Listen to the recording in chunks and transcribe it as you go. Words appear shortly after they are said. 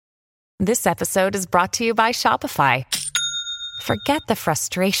This episode is brought to you by Shopify. Forget the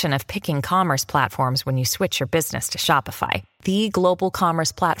frustration of picking commerce platforms when you switch your business to Shopify, the global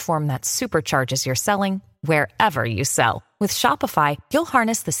commerce platform that supercharges your selling wherever you sell. With Shopify, you'll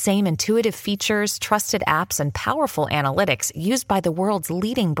harness the same intuitive features, trusted apps, and powerful analytics used by the world's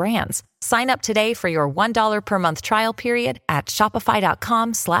leading brands. Sign up today for your $1 per month trial period at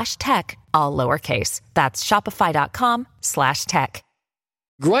shopify.com/tech, all lowercase. That's shopify.com/tech.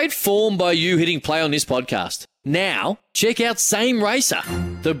 Great form by you hitting play on this podcast. Now, check out Same Racer,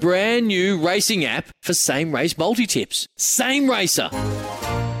 the brand new racing app for same race multi-tips. Same Racer.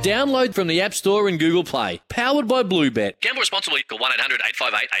 Download from the App Store and Google Play. Powered by Bluebet. Gamble responsibly. Call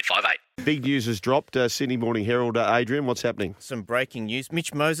 1-800-858-858. Big news has dropped. Sydney Morning Herald. Adrian, what's happening? Some breaking news.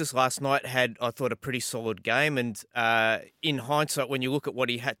 Mitch Moses last night had, I thought, a pretty solid game. And in hindsight, when you look at what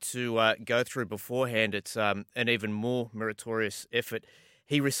he had to go through beforehand, it's an even more meritorious effort.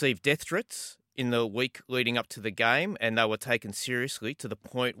 He received death threats in the week leading up to the game, and they were taken seriously to the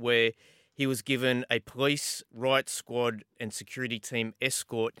point where he was given a police, riot squad and security team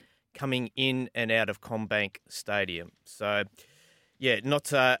escort coming in and out of CommBank Stadium. So, yeah,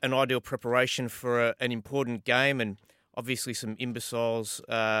 not an ideal preparation for an important game, and obviously some imbeciles,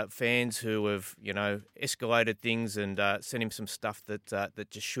 fans who have, escalated things and sent him some stuff that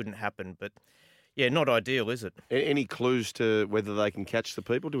just shouldn't happen. But yeah, not ideal, is it? Any clues to whether they can catch the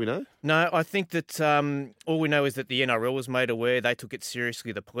people? Do we know? No, I think that all we know is that the NRL was made aware. They took it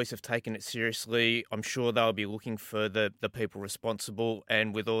seriously. The police have taken it seriously. I'm sure they'll be looking for the people responsible.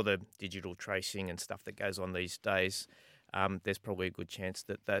 And with all the digital tracing and stuff that goes on these days, there's probably a good chance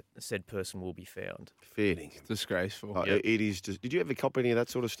that said person will be found. Fair dinkum. Disgraceful. It is. Did you ever cop any of that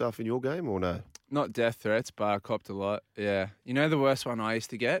sort of stuff in your game or no? Not death threats, but I copped a lot. Yeah. You know the worst one I used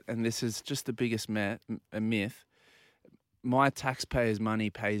to get, and this is just the biggest myth. My taxpayers' money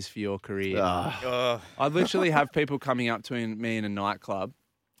pays for your career. I literally have people coming up to me in a nightclub,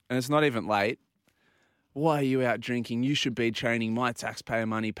 and it's not even late. Why are you out drinking? You should be training. My taxpayer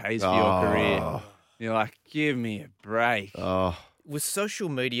money pays for your career. You're like, give me a break. Was social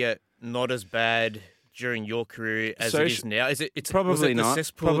media not as bad during your career as it is now? It's probably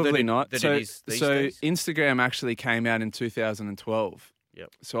not. Probably not. It is these days? Instagram actually came out in 2012.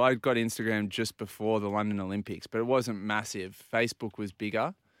 Yep. So I got Instagram just before the London Olympics, but it wasn't massive. Facebook was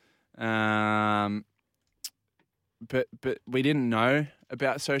bigger. But we didn't know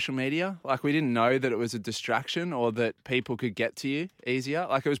about social media. Like, we didn't know that it was a distraction or that people could get to you easier.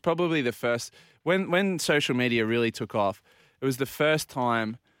 Like, it was probably the first... When social media really took off, it was the first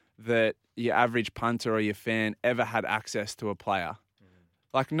time that your average punter or your fan ever had access to a player.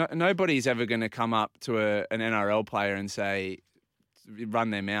 Like, nobody's ever going to come up to an NRL player and say,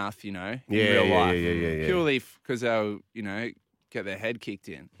 run their mouth, in real life. Yeah. Purely because they'll, get their head kicked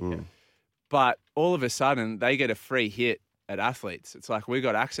in. But all of a sudden, they get a free hit at athletes. It's like, we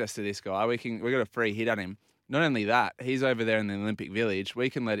got access to this guy. We got a free hit at him. Not only that, he's over there in the Olympic Village. We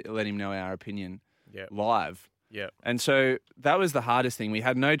can let him know our opinion live. Yeah. And so that was the hardest thing. We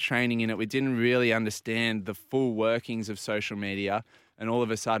had no training in it. We didn't really understand the full workings of social media. And all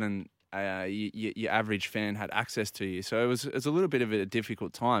of a sudden, your average fan had access to you. So it was a little bit of a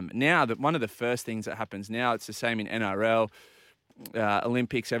difficult time. Now, one of the first things that happens now, it's the same in NRL,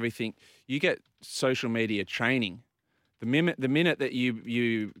 Olympics, everything. You get social media training. The minute that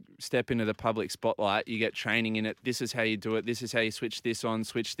you step into the public spotlight, you get training in it. This is how you do it. This is how you switch this on,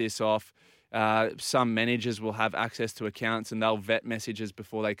 switch this off. Some managers will have access to accounts and they'll vet messages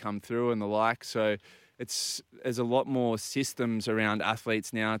before they come through and the like. So there's a lot more systems around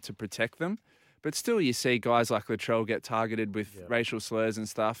athletes now to protect them. But still, you see guys like Latrell get targeted with racial slurs and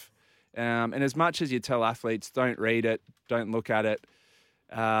stuff. And as much as you tell athletes, don't read it, don't look at it,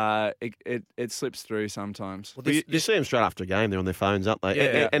 it slips through sometimes. Well, you see them straight after a game. They're on their phones, aren't they?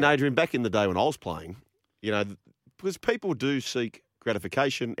 Yeah. And Adrian, back in the day when I was playing, because people do seek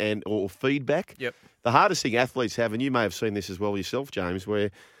gratification or feedback. Yep. The hardest thing athletes have, and you may have seen this as well yourself, James,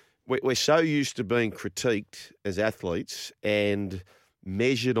 where we're so used to being critiqued as athletes and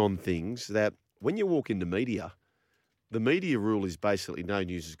measured on things that when you walk into media, the media rule is basically no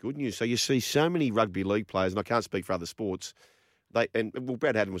news is good news. So you see so many rugby league players, and I can't speak for other sports,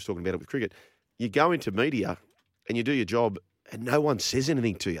 Brad Haddon was talking about it with cricket. You go into media and you do your job and no one says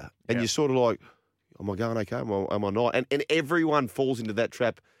anything to you. And you're sort of like, am I going okay? Am I not? And everyone falls into that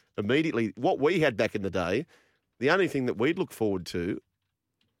trap immediately. What we had back in the day, the only thing that we'd look forward to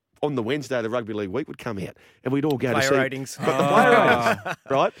on the Wednesday, the Rugby League week would come out, and we'd all go to Player see ratings. the player ratings,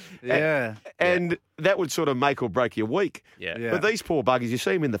 right? Yeah. And that would sort of make or break your week. Yeah. Yeah. But these poor buggies, you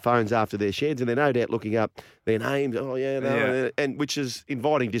see them in the phones after their sheds, and they're no doubt looking up their names. Oh yeah, no, Yeah. and which is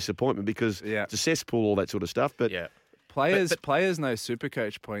inviting disappointment because Yeah. it's a cesspool, all that sort of stuff. But Yeah. Players know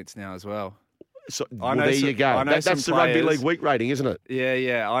Supercoach points now as well. so, I well, know there some- you go. I know That's some the Rugby players- League week rating, isn't it?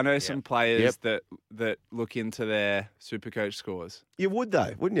 Yeah. I know some players Yep. that look into their Supercoach scores. You would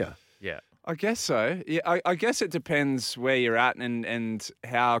though, wouldn't you? Yeah. I guess so. Yeah, I guess it depends where you're at and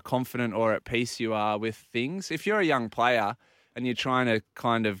how confident or at peace you are with things. If you're a young player and you're trying to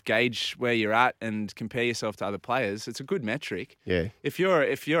kind of gauge where you're at and compare yourself to other players, it's a good metric. Yeah. If you're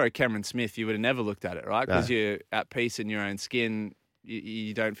a Cameron Smith, you would have never looked at it, right? Because No. you're at peace in your own skin.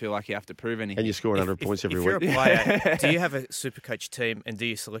 You don't feel like you have to prove anything. And you're scoring 100 points every if you're week. a player, do you have a Supercoach team and do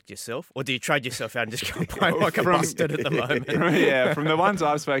you select yourself? Or do you trade yourself out and just go play like a bastard at the moment? Yeah, from the ones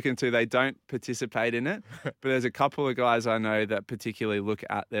I've spoken to, they don't participate in it. But there's a couple of guys I know that particularly look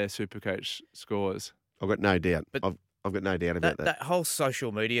at their Supercoach scores. I've got no doubt. But- I've got no doubt about that. That whole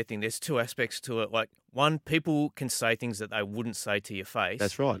social media thing, there's two aspects to it. Like, one, people can say things that they wouldn't say to your face.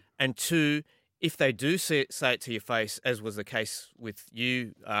 That's right. And two, if they do say it to your face, as was the case with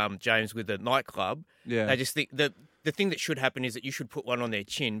you, James, with the nightclub, Yeah. they just think that the thing that should happen is that you should put one on their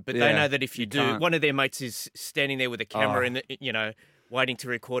chin. But they Yeah, know that if you you do, can't. one of their mates is standing there with a camera Oh. and, waiting to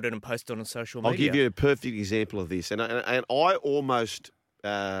record it and post it on social media. I'll give you a perfect example of this. And I almost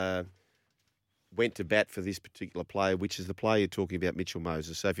went to bat for this particular player, which is the player you're talking about, Mitchell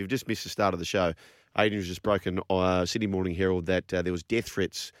Moses. So if you've just missed the start of the show, Adrian has just broken Sydney Morning Herald that there was death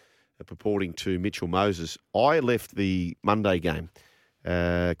threats purporting to Mitchell Moses. I left the Monday game,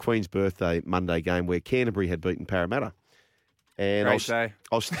 Queen's Birthday Monday game, where Canterbury had beaten Parramatta. And Great day.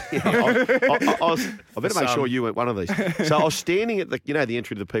 I better make sure you weren't one of these. So I was standing at the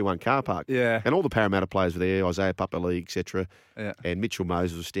entry to the P1 car park. Yeah. And all the Parramatta players were there, Isaiah Papali'i, etc. Yeah. And Mitchell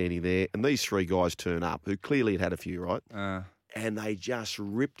Moses was standing there. And these three guys turn up who clearly had had a few, right? And they just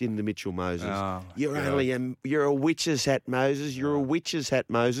ripped into Mitchell Moses. Oh, you're God. only you're a witch's hat, Moses. You're a witch's hat,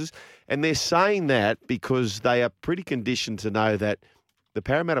 Moses. And they're saying that because they are pretty conditioned to know that the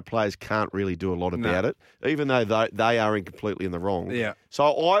Parramatta players can't really do a lot about it, even though they are completely in the wrong. Yeah. So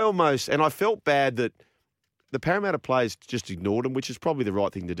I felt bad that the Parramatta players just ignored him, which is probably the right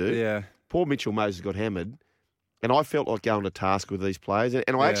thing to do. Yeah. Poor Mitchell Moses got hammered, and I felt like going to task with these players,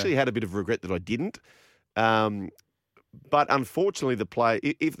 and I actually had a bit of regret that I didn't. But unfortunately, the play,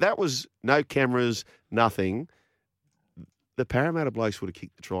 if that was no cameras, nothing, the Parramatta blokes would have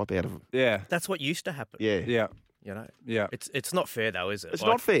kicked the tripe out of them. Yeah. That's what used to happen. Yeah. Yeah. Yeah. It's not fair, though, is it? It's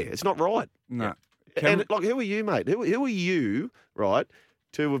not fair. It's not right. No. And like, who are you, mate? Who are you, right,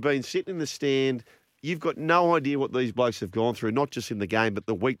 to have been sitting in the stand? You've got no idea what these blokes have gone through, not just in the game, but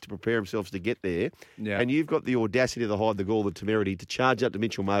the week to prepare themselves to get there. Yeah. And you've got the audacity, the hide, the gall, the temerity to charge up to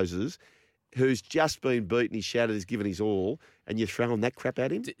Mitchell Moses, who's just been beaten, he's shattered, he's given his all, and you're throwing that crap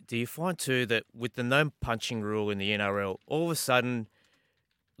at him? Do you find, too, that with the no punching rule in the NRL, all of a sudden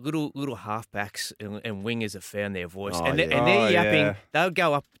little halfbacks and wingers have found their voice, Oh, and they're, yeah. and they're Oh, yapping. yeah. They'll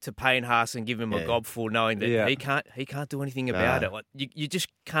go up to Payne Haas and give him a Yeah. gobful, knowing that Yeah. he can't do anything about No. it. Like, you just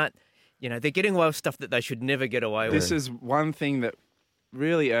can't. They're getting away with stuff that they should never get away with. This is one thing that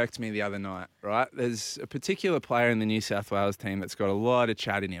really irked me the other night, right? There's a particular player in the New South Wales team that's got a lot of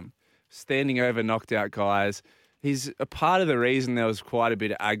chat in him, standing over knocked out guys. He's a part of the reason there was quite a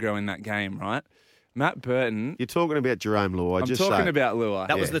bit of aggro in that game, right? Matt Burton. You're talking about Jerome Luai. I'm just talking say. about Lua.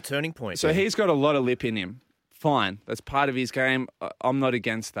 That was Yeah. the turning point. So he's got a lot of lip in him. Fine. That's part of his game. I'm not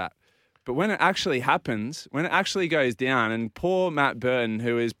against that. But when it actually happens, when it actually goes down, and poor Matt Burton,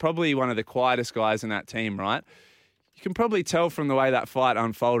 who is probably one of the quietest guys in that team, right? You can probably tell from the way that fight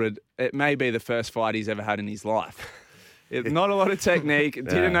unfolded, it may be the first fight he's ever had in his life. Not a lot of technique,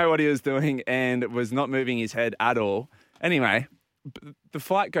 didn't know what he was doing, and was not moving his head at all. Anyway, the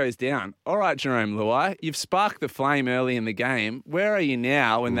fight goes down. All right, Jerome Luai, you've sparked the flame early in the game. Where are you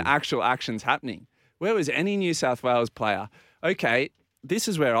now when the actual action's happening? Where was any New South Wales player? Okay, this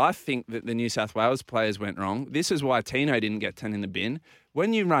is where I think that the New South Wales players went wrong. This is why Tino didn't get 10 in the bin.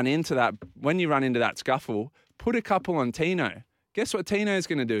 When you run into that scuffle, put a couple on Tino. Guess what Tino's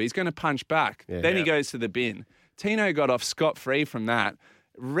going to do? He's going to punch back. Then he goes to the bin. Tino got off scot-free from that.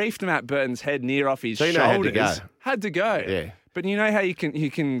 Reefed Matt Burton's head near off his Tino shoulders. had to go. Had to go. Yeah. But you know how you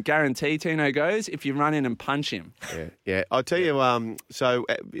can guarantee Tino goes? If you run in and punch him. Yeah. I'll tell you, so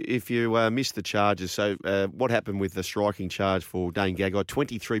if you missed the charges, so what happened with the striking charge for Dane Gagai,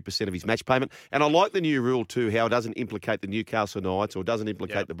 23% of his match payment. And I like the new rule too, how it doesn't implicate the Newcastle Knights or doesn't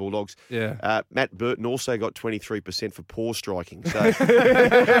implicate the Bulldogs. Yeah. Matt Burton also got 23% for poor striking. So,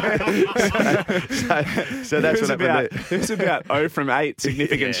 so that's what happened there. It was about 0 from 8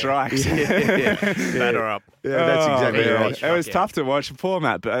 significant strikes. Batter up. Yeah, that's exactly right. It was tough to watch. Poor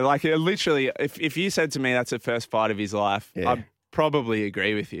Matt, but like literally, if you said to me that's the first fight of his life, I'd probably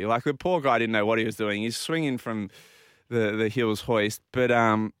agree with you. Like the poor guy didn't know what he was doing. He's swinging from the heels hoist, but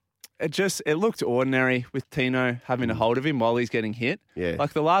it looked ordinary with Tino having a hold of him while he's getting hit. Yeah.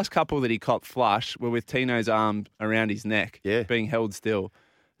 Like the last couple that he copped flush were with Tino's arm around his neck, being held still.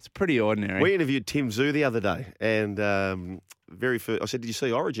 It's pretty ordinary. We interviewed Tim Zhu the other day, and I said, "Did you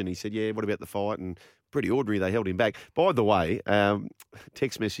see Origin?" He said, "Yeah. What about the fight?" And pretty ordinary. They held him back. By the way,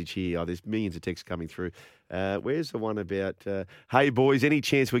 text message here. Oh, there's millions of texts coming through. Where's the one about, hey, boys, any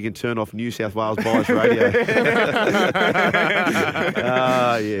chance we can turn off New South Wales Bias Radio?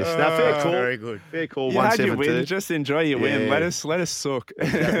 Yes. No, fair call. Very good. Fair call, You had your 172. win. Just enjoy your win. Let us sook.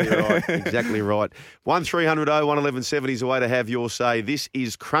 Exactly right. 1300 011170 is the way to have your say. This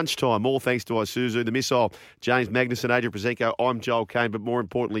is crunch time. All thanks to Isuzu, the Missile, James Magnuson, Adrian Prezenko. I'm Joel Kane, but more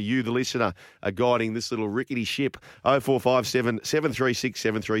importantly, you, the listener, are guiding this little rickety ship. 0457 736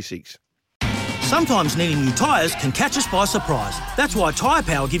 736. Sometimes needing new tyres can catch us by surprise. That's why Tyre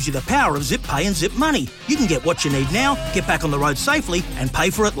Power gives you the power of Zip Pay and Zip Money. You can get what you need now, get back on the road safely and pay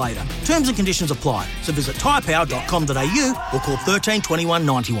for it later. Terms and conditions apply. So visit tyrepower.com.au or call 13 21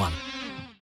 91.